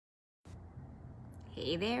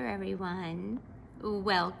Hey there, everyone.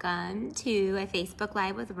 Welcome to a Facebook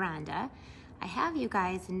Live with Rhonda. I have you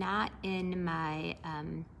guys not in my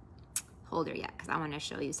holder yet because I want to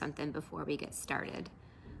show you something before we get started.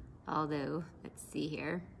 Although, let's see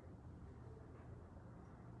here.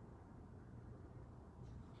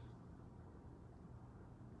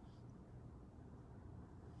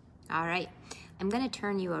 All right, I'm gonna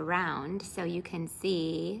turn you around so you can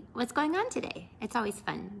see what's going on today. It's always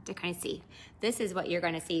fun to kind of see. This is what you're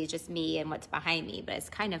gonna see, is just me and what's behind me, but it's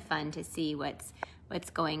kind of fun to see what's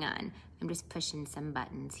going on. I'm just pushing some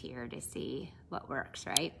buttons here to see what works,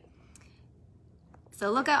 right?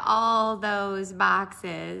 So look at all those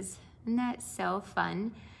boxes. Isn't that so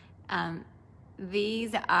fun?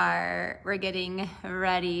 We're getting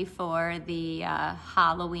ready for the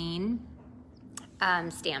Halloween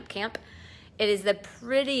stamp camp. It is the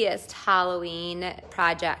prettiest Halloween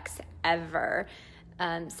projects ever.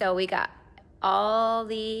 So we got all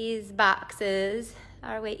these boxes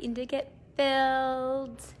are waiting to get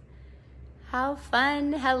filled. How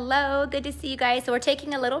fun. Hello, good to see you guys. So we're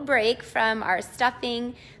taking a little break from our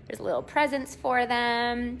stuffing. There's little presents for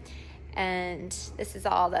them. And this is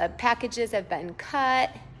all the packages have been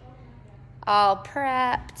cut, all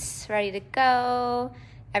prepped, ready to go.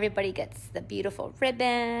 Everybody gets the beautiful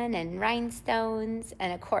ribbon and rhinestones.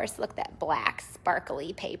 And of course, look at that black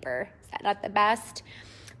sparkly paper. Is that not the best?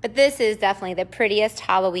 But this is definitely the prettiest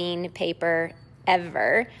Halloween paper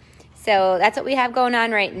ever. So that's what we have going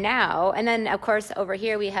on right now. And then of course, over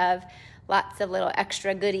here we have lots of little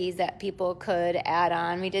extra goodies that people could add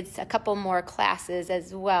on. We did a couple more classes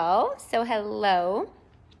as well. So hello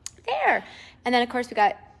there. And then of course we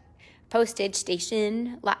got postage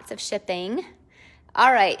station, lots of shipping.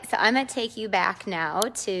 All right, so I'm gonna take you back now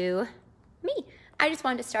to me. I just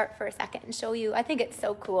wanted to start for a second and show you, I think it's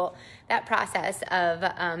so cool, that process of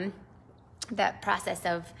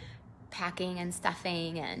packing and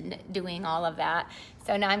stuffing and doing all of that.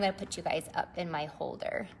 So now I'm gonna put you guys up in my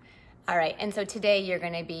holder. All right, and so today you're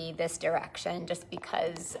gonna be this direction just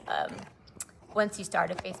because once you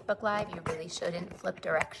start a Facebook Live, you really shouldn't flip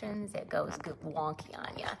directions. It goes wonky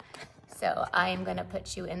on you. So I'm gonna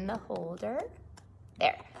put you in the holder.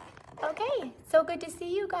 There. Okay, so good to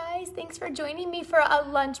see you guys. Thanks for joining me for a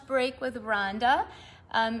lunch break with Rhonda.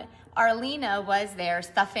 Arlena was there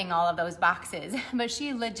stuffing all of those boxes, but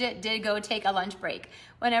she legit did go take a lunch break.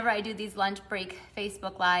 Whenever I do these lunch break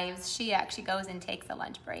Facebook Lives, she actually goes and takes a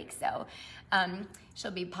lunch break. So she'll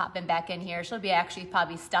be popping back in here. She'll be actually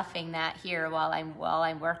probably stuffing that here while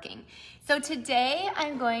I'm working. So today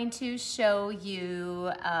I'm going to show you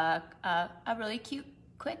a really cute,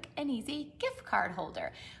 quick and easy gift card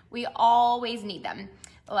holder. We always need them.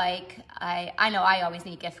 Like I know I always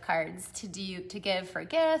need gift cards to give for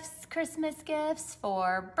gifts, Christmas gifts,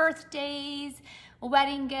 for birthdays,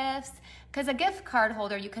 wedding gifts. Because a gift card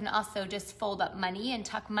holder, you can also just fold up money and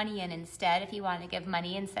tuck money in instead if you want to give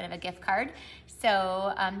money instead of a gift card.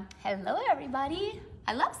 So hello everybody.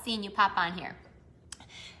 I love seeing you pop on here.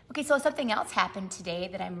 Okay, so something else happened today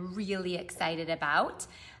that I'm really excited about.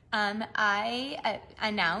 I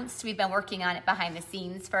announced, we've been working on it behind the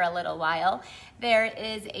scenes for a little while. There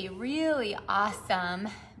is a really awesome,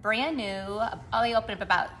 brand new, they opened up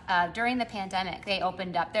about, during the pandemic, they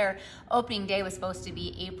opened up, their opening day was supposed to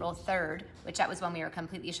be April 3rd, which that was when we were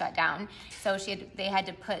completely shut down. So they had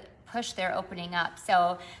to push their opening up.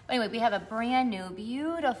 So anyway, we have a brand new,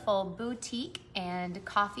 beautiful boutique and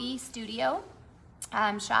coffee studio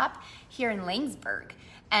shop here in Langsburg.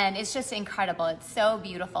 And it's just incredible. It's so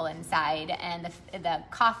beautiful inside, and the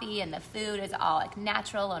coffee and the food is all like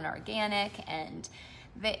natural and organic, and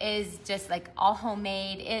it is just like all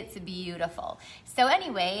homemade. It's beautiful. So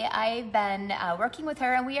anyway, I've been working with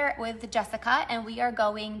her, and we are with Jessica, and we are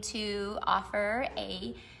going to offer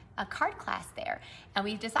a card class there. And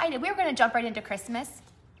we've decided we were going to jump right into Christmas.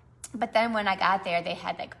 But then when I got there, they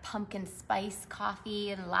had like pumpkin spice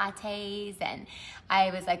coffee and lattes, and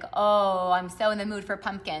I was like, oh, I'm so in the mood for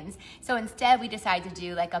pumpkins. So instead, we decided to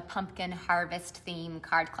do like a pumpkin harvest theme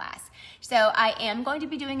card class. So I am going to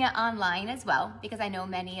be doing it online as well, because I know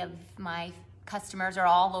many of my customers are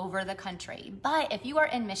all over the country. But if you are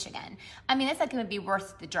in Michigan, I mean, it's like going to be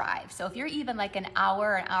worth the drive. So if you're even like an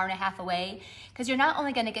hour and a half away, because you're not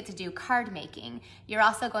only going to get to do card making, you're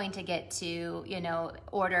also going to get to,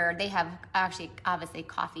 order. They have actually, obviously,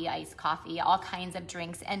 coffee, iced coffee, all kinds of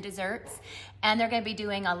drinks and desserts. And they're going to be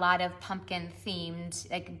doing a lot of pumpkin themed,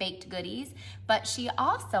 like baked goodies. But she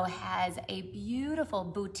also has a beautiful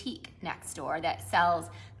boutique next door that sells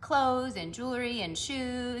clothes and jewelry and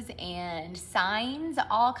shoes and signs,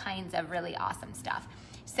 all kinds of really awesome stuff.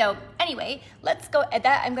 So anyway, let's go at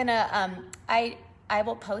that. I'm gonna, I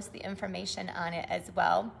will post the information on it as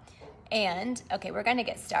well. And okay, we're gonna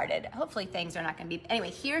get started. Hopefully things are not gonna be,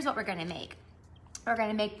 anyway, here's what we're gonna make. We're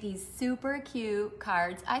gonna make these super cute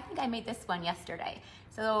cards. I think I made this one yesterday.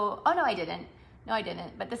 So, oh no, I didn't. No, I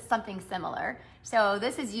didn't, but this is something similar. So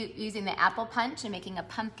this is using the apple punch and making a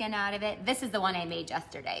pumpkin out of it. This is the one I made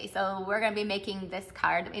yesterday. So we're gonna be making this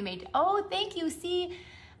card that we made. Oh, thank you, see?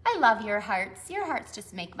 I love your hearts. Your hearts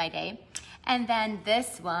just make my day. And then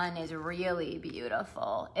this one is really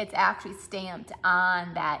beautiful. It's actually stamped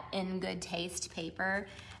on that In Good Taste paper.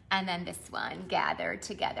 And then this one, Gathered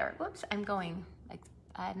Together. Whoops,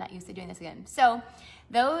 I'm not used to doing this again. So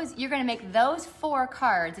those, you're gonna make those 4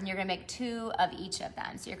 cards and you're gonna make 2 of each of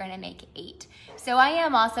them. So you're gonna make 8. So I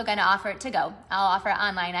am also gonna offer it to go. I'll offer it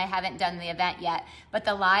online. I haven't done the event yet, but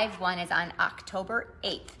the live one is on October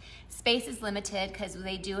 8th. Space is limited because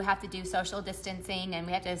they do have to do social distancing and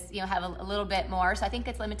we have to have a little bit more. So I think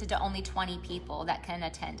it's limited to only 20 people that can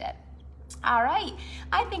attend it. All right,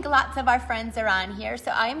 I think lots of our friends are on here,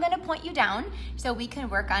 so I'm gonna point you down so we can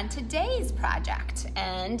work on today's project.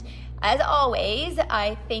 And as always,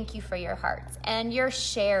 I thank you for your hearts and your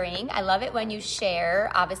sharing. I love it when you share,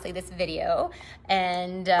 obviously, this video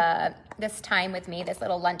and this time with me, this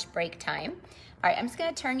little lunch break time. All right, I'm just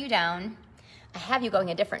gonna turn you down. I have you going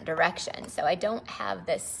a different direction, so I don't have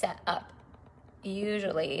this set up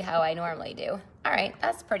usually how I normally do. All right,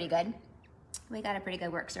 that's pretty good. We got a pretty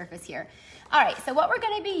good work surface here. All right, so what we're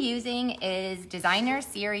gonna be using is designer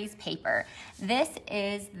series paper. This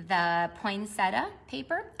is the Poinsetta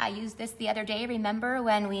paper. I used this the other day. Remember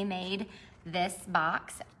when we made this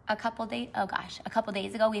box a couple days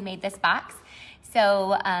ago, we made this box.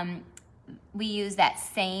 So we use that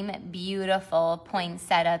same beautiful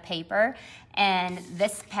Poinsetta paper, and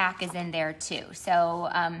this pack is in there too. So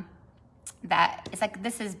that it's like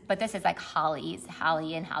this is like holly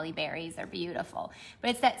and holly berries are beautiful, but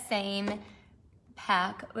it's that same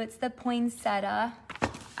pack. It's the Poinsetta.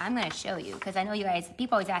 I'm going to show you because I know you guys,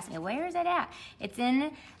 people always ask me, where is it at? It's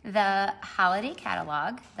in the holiday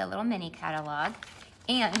catalog, the little mini catalog.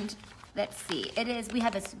 And let's see, we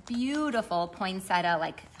have this beautiful Poinsetta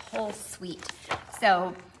like whole suite.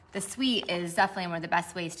 So the suite is definitely one of the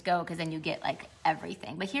best ways to go because then you get like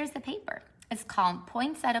everything. But here's the paper. It's called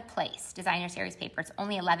Poinsetta Place Designer Series paper. It's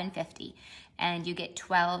only $11.50 and you get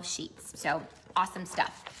 12 sheets. So awesome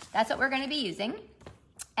stuff. That's what we're gonna be using.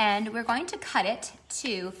 And we're going to cut it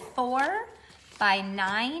to 4 by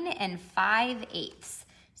 9 5/8.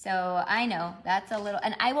 So I know that's a little,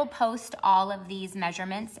 and I will post all of these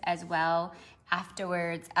measurements as well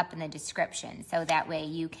afterwards up in the description. So that way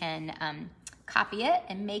you can copy it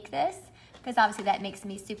and make this, because obviously that makes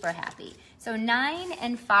me super happy. So 9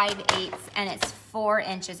 5/8, and it's 4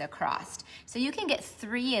 inches across. So you can get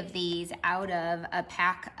 3 of these out of a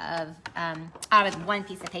pack of, out of 1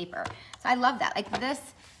 piece of paper. So I love that, like this.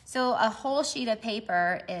 So a whole sheet of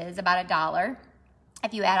paper is about $1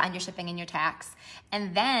 if you add on your shipping and your tax.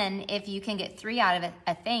 And then if you can get 3 out of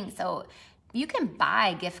a thing, so you can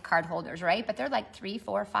buy gift card holders, right? But they're like $3,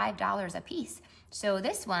 $4, $5 a piece. So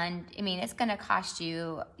this one, I mean, it's gonna cost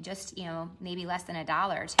you just, maybe less than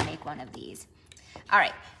 $1 to make one of these. All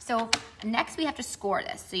right, so next we have to score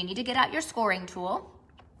this. So you need to get out your scoring tool.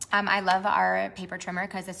 I love our paper trimmer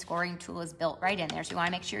because the scoring tool is built right in there. So you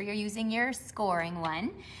wanna make sure you're using your scoring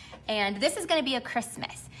one. And this is gonna be a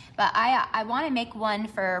Christmas, but I wanna make one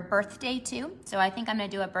for birthday too. So I think I'm gonna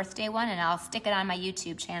do a birthday one and I'll stick it on my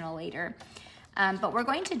YouTube channel later. But we're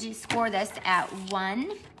going to score this at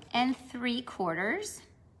 1 3/4.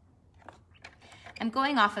 I'm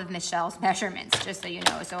going off of Michelle's measurements, just so you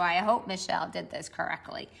know. So I hope Michelle did this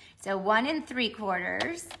correctly. So 1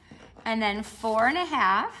 3/4, and then 4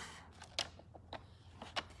 1/2,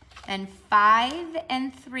 and 5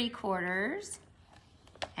 3/4,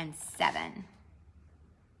 and 7.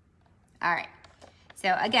 All right.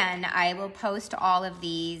 So again, I will post all of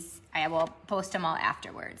these. I will post them all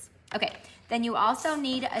afterwards. Okay. Then you also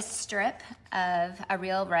need a strip of a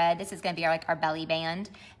real red. This is gonna be our belly band.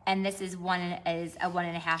 And this is a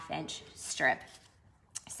 1.5 inch strip.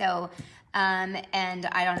 So, and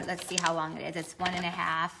let's see how long it is. It's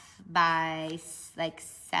 1.5 by like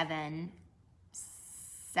 7,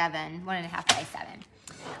 1.5 by 7.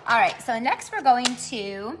 All right, so next we're going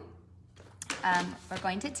to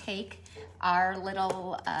take our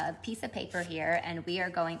little piece of paper here, and we are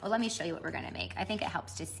going, well, let me show you what we're gonna make. I think it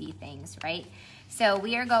helps to see things, right? So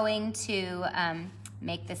we are going to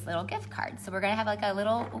make this little gift card. So we're gonna have like a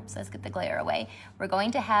little, oops, let's get the glare away. We're going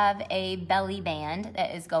to have a belly band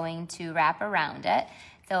that is going to wrap around it.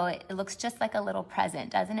 So it looks just like a little present,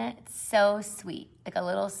 doesn't it? It's so sweet, like a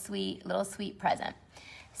little sweet present.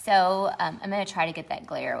 So I'm gonna try to get that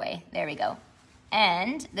glare away. There we go.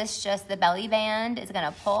 And this just, the belly band is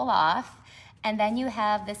gonna pull off, and then you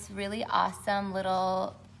have this really awesome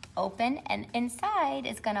little open, and inside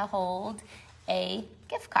is gonna hold a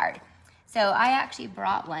gift card. So I actually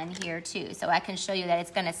brought one here too, so I can show you that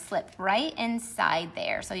it's gonna slip right inside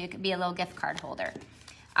there, so you could be a little gift card holder.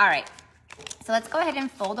 All right, so let's go ahead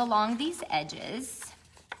and fold along these edges,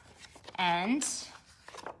 and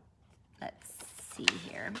let's see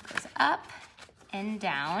here, it goes up and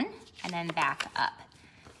down, and then back up.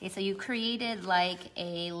 Okay, so you created like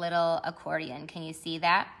a little accordion, can you see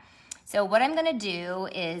that? So what I'm gonna do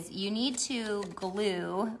is you need to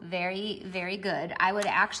glue very, very good. I would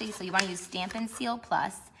actually, so you wanna use Stampin' Seal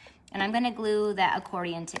Plus, and I'm gonna glue that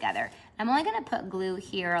accordion together. I'm only gonna put glue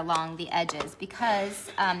here along the edges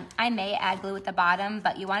because I may add glue at the bottom,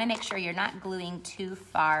 but you wanna make sure you're not gluing too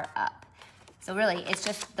far up. So really, it's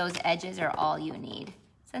just those edges are all you need.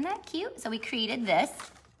 Isn't that cute? So we created this,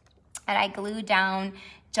 and I glued down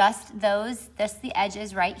just the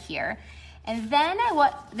edges right here. And then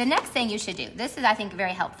the next thing you should do, this is I think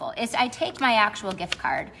very helpful, is I take my actual gift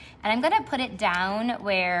card and I'm gonna put it down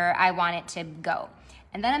where I want it to go.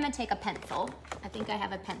 And then I'm gonna take a pencil. I think I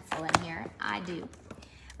have a pencil in here, I do.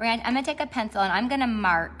 I'm gonna take a pencil and I'm gonna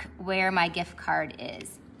mark where my gift card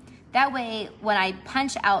is. That way, when I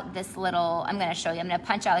punch out this little, I'm gonna show you, I'm gonna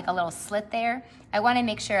punch out like a little slit there. I wanna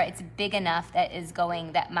make sure it's big enough that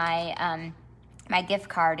my my gift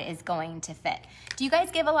card is going to fit. Do you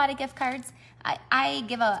guys give a lot of gift cards?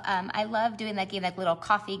 I love doing like little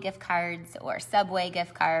coffee gift cards or Subway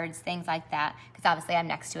gift cards, things like that, because obviously I'm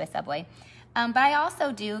next to a Subway. But I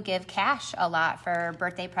also do give cash a lot for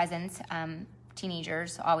birthday presents.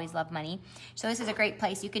 Teenagers always love money. So this is a great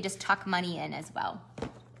place. You could just tuck money in as well.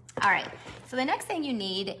 All right, so the next thing you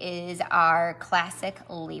need is our classic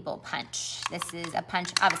label punch. This is a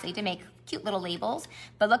punch, obviously, to make cute little labels,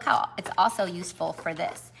 but look how it's also useful for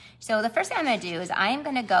this. So the first thing I'm gonna do is I'm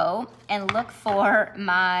gonna go and look for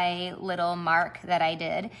my little mark that I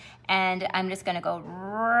did, and I'm just gonna go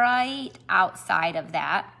right outside of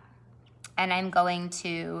that, and I'm going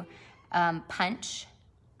to punch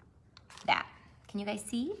that. Can you guys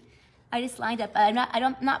see? I just lined up, I'm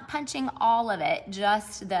not punching all of it,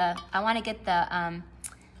 just I wanna get I'm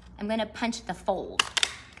gonna punch the fold.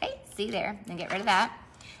 Okay, see there, and get rid of that.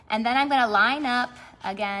 And then I'm gonna line up,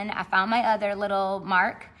 again, I found my other little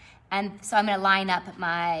mark, and so I'm gonna line up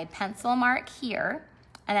my pencil mark here,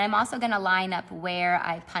 and I'm also gonna line up where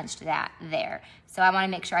I punched that there. So I wanna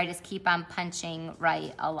make sure I just keep on punching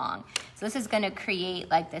right along. So this is gonna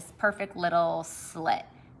create like this perfect little slit.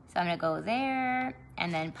 So I'm gonna go there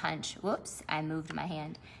and then punch, whoops, I moved my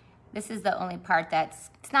hand. This is the only part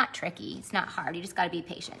it's not tricky, it's not hard, you just gotta be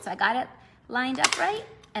patient. So I got it lined up right,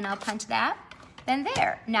 and I'll punch that, then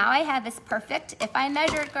there. Now I have this perfect, if I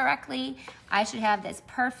measured correctly, I should have this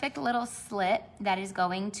perfect little slit that is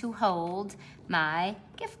going to hold my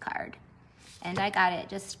gift card. And I got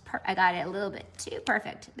it I got it a little bit too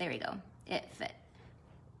perfect. There we go, it fit.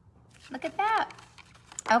 Look at that.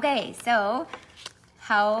 Okay, so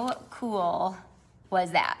how cool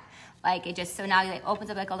was that? Like it just, so now it opens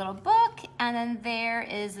up like a little book, and then there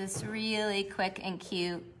is this really quick and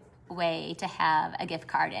cute way to have a gift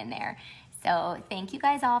card in there. So thank you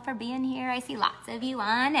guys all for being here. I see lots of you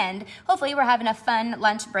on, and hopefully we're having a fun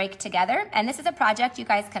lunch break together. And this is a project you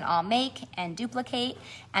guys can all make and duplicate,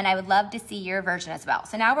 and I would love to see your version as well.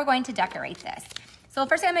 So now we're going to decorate this. So the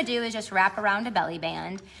first thing I'm gonna do is just wrap around a belly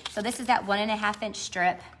band. So this is that 1.5 inch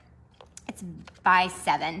strip. It's by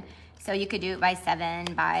 7. So you could do it by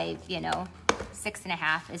 7, by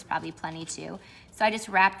 6.5 is probably plenty too. So I just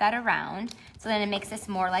wrap that around. So then it makes this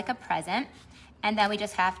more like a present. And then we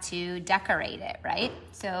just have to decorate it, right?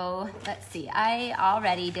 So let's see, I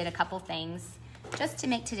already did a couple things just to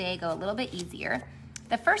make today go a little bit easier.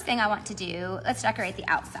 The first thing I want to do, let's decorate the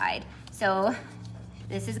outside. So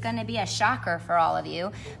this is gonna be a shocker for all of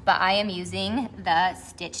you, but I am using the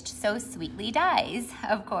Stitched So Sweetly dies,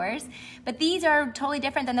 of course. But these are totally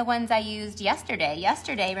different than the ones I used yesterday.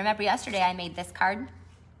 Remember yesterday I made this card?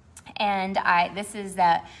 And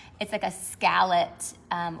it's like a scalloped,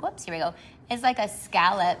 whoops, here we go. It's like a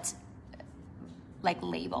scalloped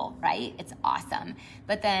label, right? It's awesome.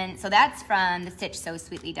 But then, so that's from the Stitch So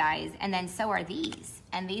Sweetly dies, and then so are these.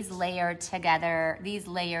 And these layer together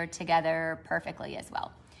perfectly as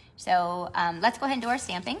well. So let's go ahead and do our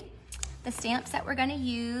stamping. The stamps that we're gonna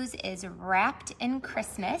use is Wrapped in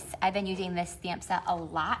Christmas. I've been using this stamp set a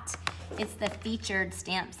lot. It's the featured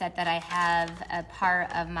stamp set that I have a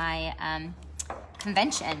part of my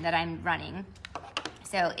convention that I'm running.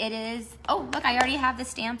 So it is, oh look, I already have the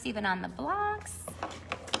stamps even on the blocks.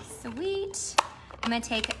 sweet. I'm gonna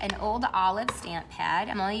take an Old Olive stamp pad.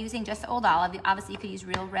 I'm only using just Old Olive. Obviously you could use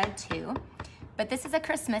Real Red too. But this is a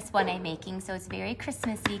Christmas one I'm making, so it's very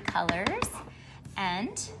Christmassy colors.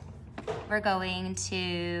 And we're going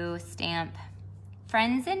to stamp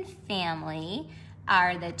friends and family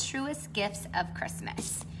are the truest gifts of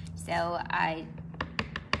Christmas. So I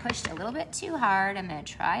pushed a little bit too hard. I'm gonna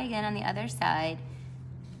try again on the other side.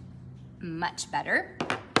 Much better.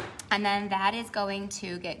 And then that is going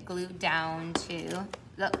to get glued down to,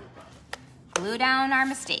 look, glue down our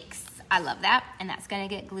mistakes. I love that. And that's gonna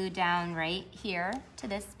get glued down right here to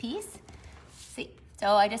this piece. See,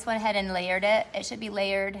 so I just went ahead and layered it. It should be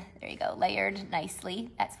layered, there you go, layered nicely.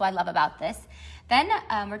 That's what I love about this. Then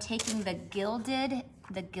we're taking the gilded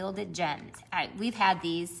gems. We've had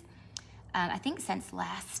these, I think since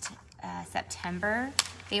last September.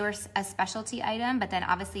 They were a specialty item, but then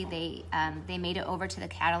obviously they made it over to the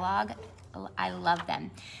catalog. I love them.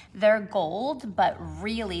 They're gold, but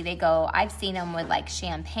really they go, I've seen them with like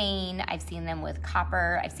champagne, I've seen them with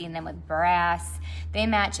copper, I've seen them with brass. They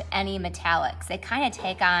match any metallics. They kind of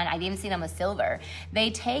take on, I've even seen them with silver. They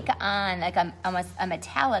take on like almost a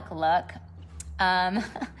metallic look.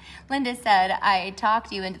 Linda said, I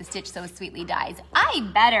talked you into the stitch so sweetly dies. I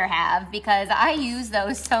better have, because I use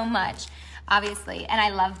those so much, obviously, and I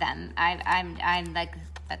love them. I'm like,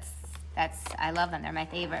 I love them. They're my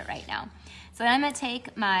favorite right now. So I'm gonna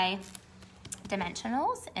take my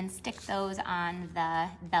dimensionals and stick those on the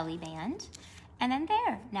belly band. And then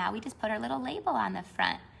there, now we just put our little label on the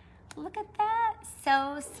front. Look at that,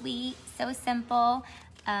 so sweet, so simple.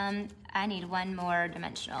 I need one more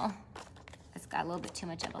dimensional. It's got a little bit too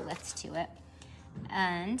much of a lift to it.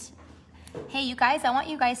 And hey, you guys, I want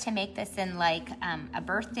you guys to make this in like a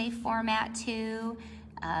birthday format too.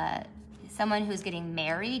 Someone who's getting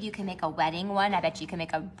married, you can make a wedding one. I bet you can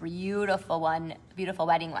make a beautiful one, beautiful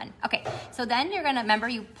wedding one. Okay, so then you're gonna, remember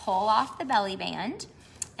you pull off the belly band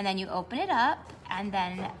and then you open it up. And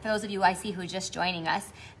then for those of you I see who are just joining us,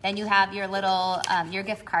 then you have your little, your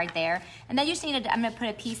gift card there. And then you just need I'm gonna put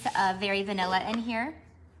a piece of Very Vanilla in here.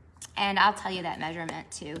 And I'll tell you that measurement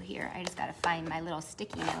too here. I just gotta find my little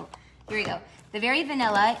sticky note. Here we go. The Very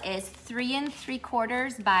Vanilla is 3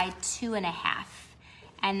 3/4 by 2.5.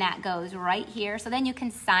 And that goes right here. So then you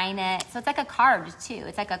can sign it. So it's like a card too.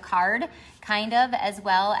 It's like a card kind of, as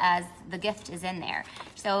well as the gift is in there.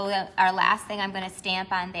 So our last thing I'm gonna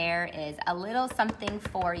stamp on there is a little something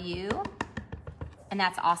for you. And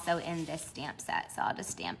that's also in this stamp set. So I'll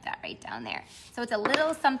just stamp that right down there. So it's a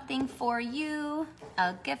little something for you,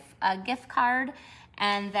 a gift card,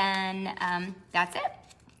 and then that's it.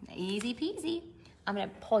 Easy peasy. I'm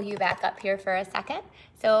gonna pull you back up here for a second.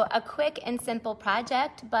 So a quick and simple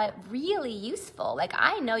project, but really useful. Like,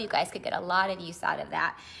 I know you guys could get a lot of use out of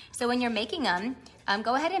that. So when you're making them,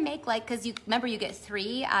 go ahead and make like, cause you remember you get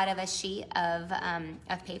 3 out of a sheet of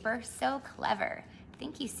paper. So clever.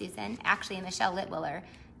 Thank you, Susan. Actually, Michelle Litwiller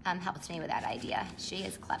helped me with that idea. She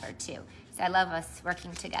is clever too. So I love us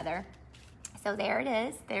working together. So there it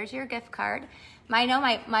is. There's your gift card. I know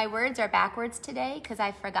my words are backwards today because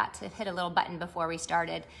I forgot to hit a little button before we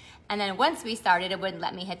started. And then once we started, it wouldn't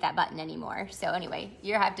let me hit that button anymore. So anyway,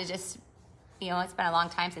 you have to just, you know, it's been a long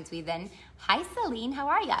time since we've been. Hi, Celine, how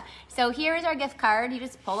are ya? So here is our gift card. You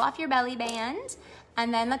just pull off your belly band.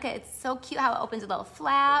 And then look at, it's so cute how it opens a little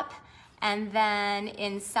flap. And then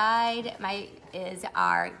inside is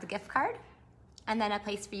the gift card. And then a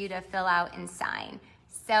place for you to fill out and sign.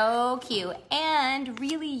 So cute and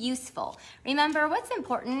really useful. Remember, what's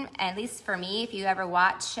important, at least for me, if you ever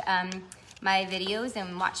watch my videos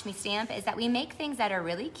and watch me stamp, is that we make things that are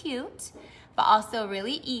really cute, but also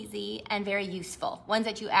really easy and very useful, ones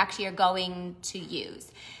that you actually are going to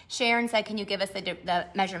use. Sharon said, can you give us the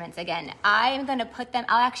measurements again? I'm gonna put them,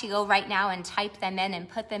 I'll actually go right now and type them in and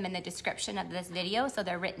put them in the description of this video so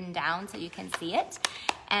they're written down so you can see it.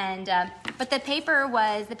 And, but the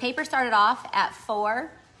paper started off at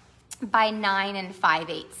 4 by 9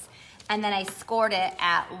 5/8. And then I scored it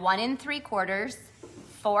at 1 3/4,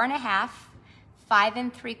 4.5, 5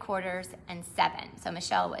 3/4, and 7. So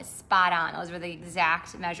Michelle was spot on. Those were the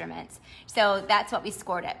exact measurements. So that's what we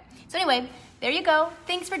scored it. So anyway, there you go.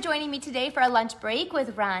 Thanks for joining me today for a lunch break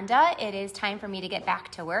with Rhonda. It is time for me to get back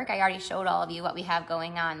to work. I already showed all of you what we have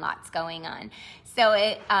going on, lots going on.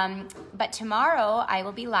 So but tomorrow I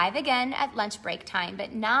will be live again at lunch break time,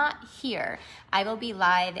 but not here. I will be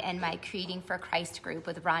live in my Creating for Christ group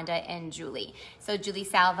with Rhonda and Julie. So Julie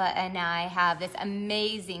Salva and I have this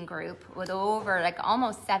amazing group with over like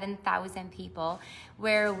almost 7,000 people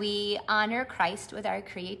where we honor Christ with our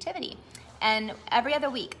creativity. And every other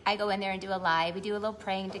week, I go in there and do a live. We do a little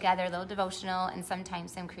praying together, a little devotional, and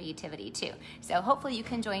sometimes some creativity too. So hopefully you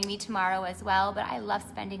can join me tomorrow as well, but I love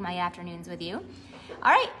spending my afternoons with you.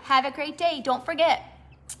 All right, have a great day. Don't forget,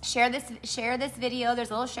 share this video. There's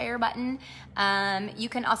a little share button. You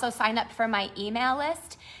can also sign up for my email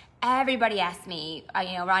list. Everybody asks me,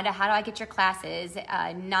 you know, Rhonda, how do I get your classes?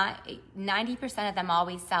 90% of them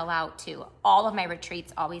always sell out too. All of my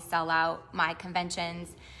retreats always sell out, my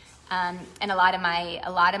conventions, and a lot of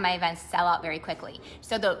my events sell out very quickly.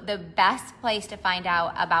 So the best place to find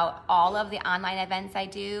out about all of the online events I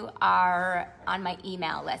do are on my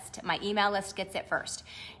email list. My email list gets it first.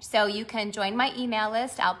 So you can join my email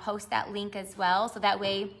list. I'll post that link as well, so that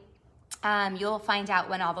way you'll find out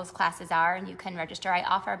when all those classes are and you can register. I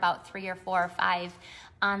offer about 3 or 4 or 5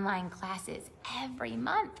 online classes every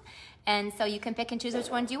month. And so you can pick and choose which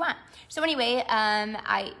ones you want. So anyway,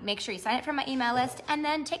 I make sure you sign up for my email list and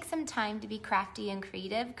then take some time to be crafty and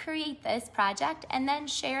creative, create this project, and then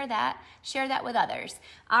share that with others.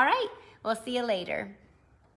 All right, we'll see you later.